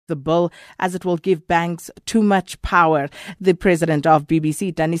the bill as it will give banks too much power. The president of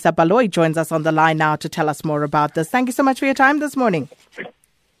BBC, Danisa Baloyi, joins us on the line now to tell us more about this. Thank you so much for your time this morning.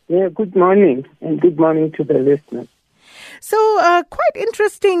 Yeah, good morning, and good morning to the listeners. So, quite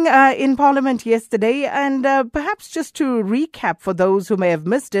interesting in Parliament yesterday, and perhaps just to recap for those who may have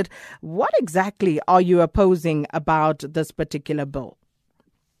missed it, what exactly are you opposing about this particular bill?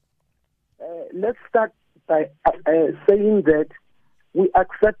 Let's start by saying that we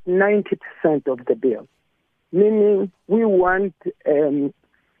accept 90% of the bill, meaning we want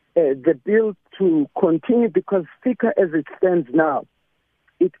the bill to continue because FICA as it stands now,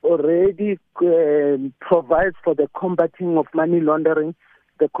 it already provides for the combating of money laundering,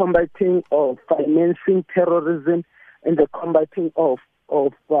 the combating of financing terrorism, and the combating of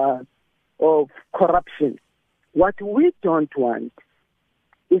corruption. What we don't want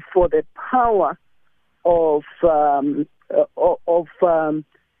is for the power of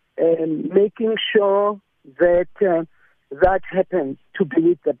making sure that that happens to be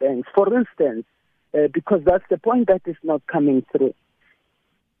with the banks. For instance, because that's the point that is not coming through.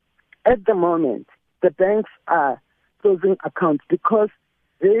 At the moment, the banks are closing accounts because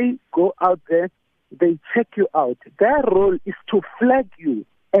they go out there, they check you out. Their role is to flag you.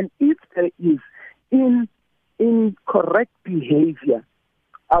 And if there is incorrect behavior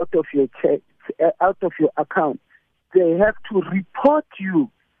out of your account, they have to report you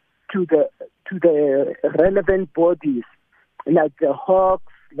to the relevant bodies, like the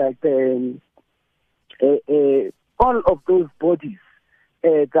Hawks, like the all of those bodies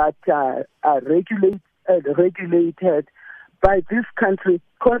that are regulated by this country,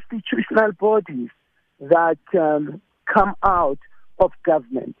 constitutional bodies that come out of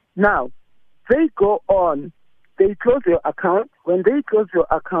government. Now, they go on, they close your account. When they close your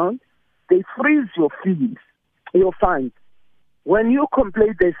account, they freeze your fees, your funds. When you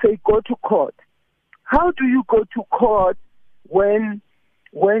complain, they say go to court. How do you go to court when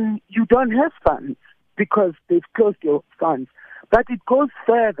you don't have funds because they've closed your funds? But it goes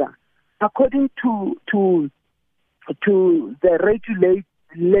further. According to the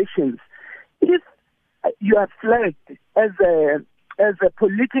regulations, if you are flagged as a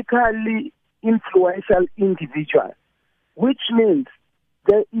politically influential individual, which means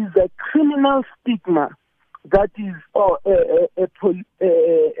there is a criminal stigma that is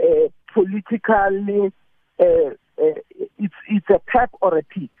politically, it's a pep or a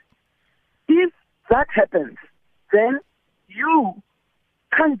pit. If that happens, then you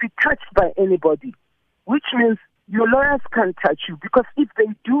can't be touched by anybody, which means your lawyers can't touch you, because if they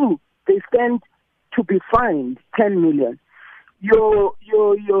do, they stand to be fined 10 million. Your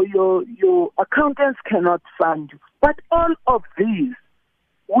accountants cannot fund you. But all of these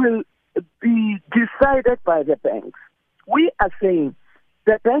will be decided by the banks. We are saying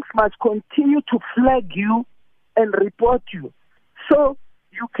the banks must continue to flag you and report you, so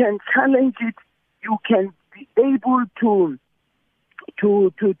you can challenge it. You can be able to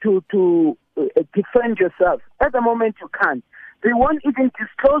defend yourself. At the moment, you can't. They won't even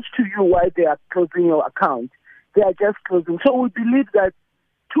disclose to you why they are closing your account. They are just closing. So we believe that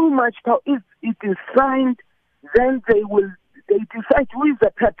too much power, if it is signed, then they decide who is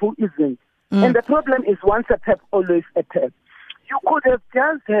a PEP, who isn't. And the problem is once a PEP, always a PEP. You could have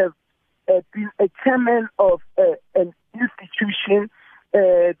just been a chairman of an institution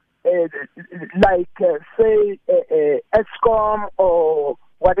like, say, ESCOM or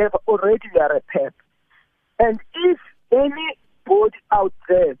whatever, already you are a PEP. And if anybody out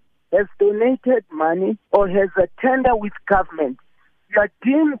there has donated money or has a tender with government, you are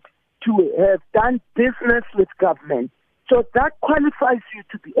deemed to have done business with government. So that qualifies you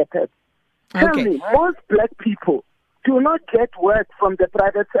to be a PEP. Tell me, most black people do not get work from the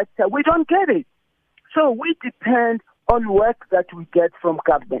private sector. We don't get it. So we depend on work that we get from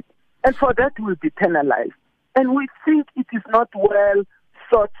government. And for that, we'll be penalized. And we think it is not well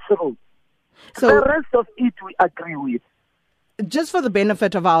thought through. So the rest of it we agree with. Just for the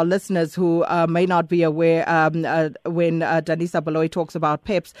benefit of our listeners who may not be aware, when Danisa Baloyi talks about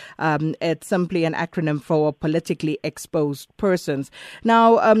PEPs, it's simply an acronym for politically exposed persons.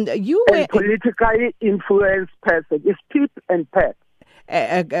 Now, politically influenced person is PIP and PEP.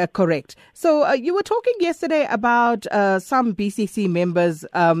 Correct. So you were talking yesterday about some BCC members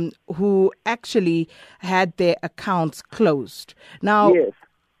who actually had their accounts closed. Now, yes.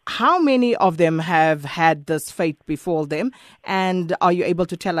 How many of them have had this fate befall them, and are you able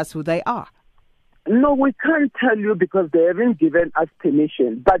to tell us who they are? No, we can't tell you because they haven't given us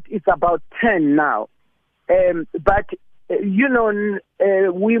permission, but it's about 10 now. We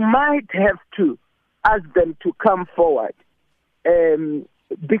might have to ask them to come forward.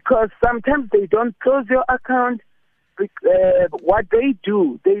 because sometimes they don't close your account. What they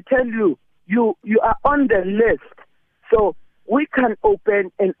do, they tell you, you are on the list, so we can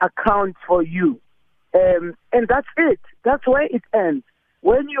open an account for you. And that's it. That's where it ends.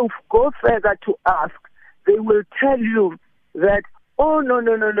 When you go further to ask, they will tell you that, oh, no.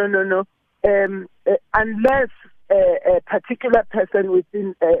 Unless a particular person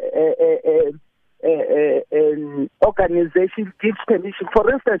within an organization gives permission.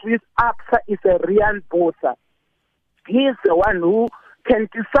 For instance, with APSA is a Rian Bosa. He is the one who can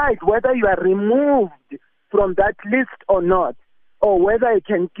decide whether you are removed from that list or not, or whether he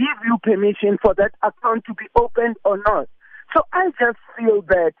can give you permission for that account to be opened or not. So I just feel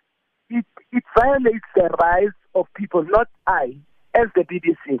that it violates the rights of people, not I, as the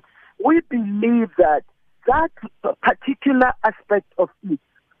BBC. We believe that particular aspect of it,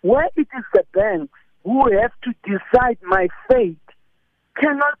 where it is the banks who have to decide my fate,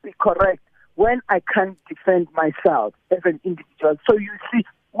 cannot be correct when I can't defend myself as an individual. So you see,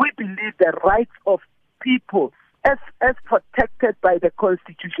 we believe the rights of people as protected by the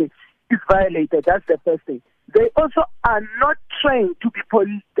Constitution is violated. That's the first thing. They also are not trained to be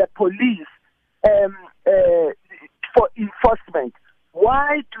the police for enforcement.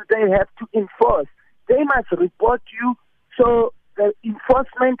 Why do they have to enforce? They must report you so the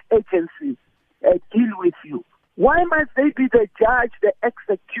enforcement agencies deal with you. Why must they be the judge, the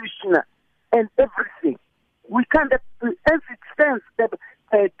executioner, and everything? We can't, as it stands,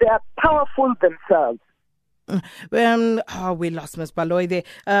 they are powerful themselves. We lost Ms. Baloyi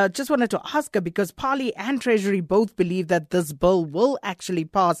there. Just wanted to ask her, because Parley and Treasury both believe that this bill will actually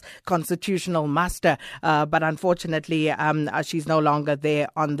pass constitutional muster, but unfortunately she's no longer there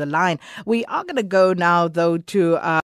on the line. We are going to go now, though, to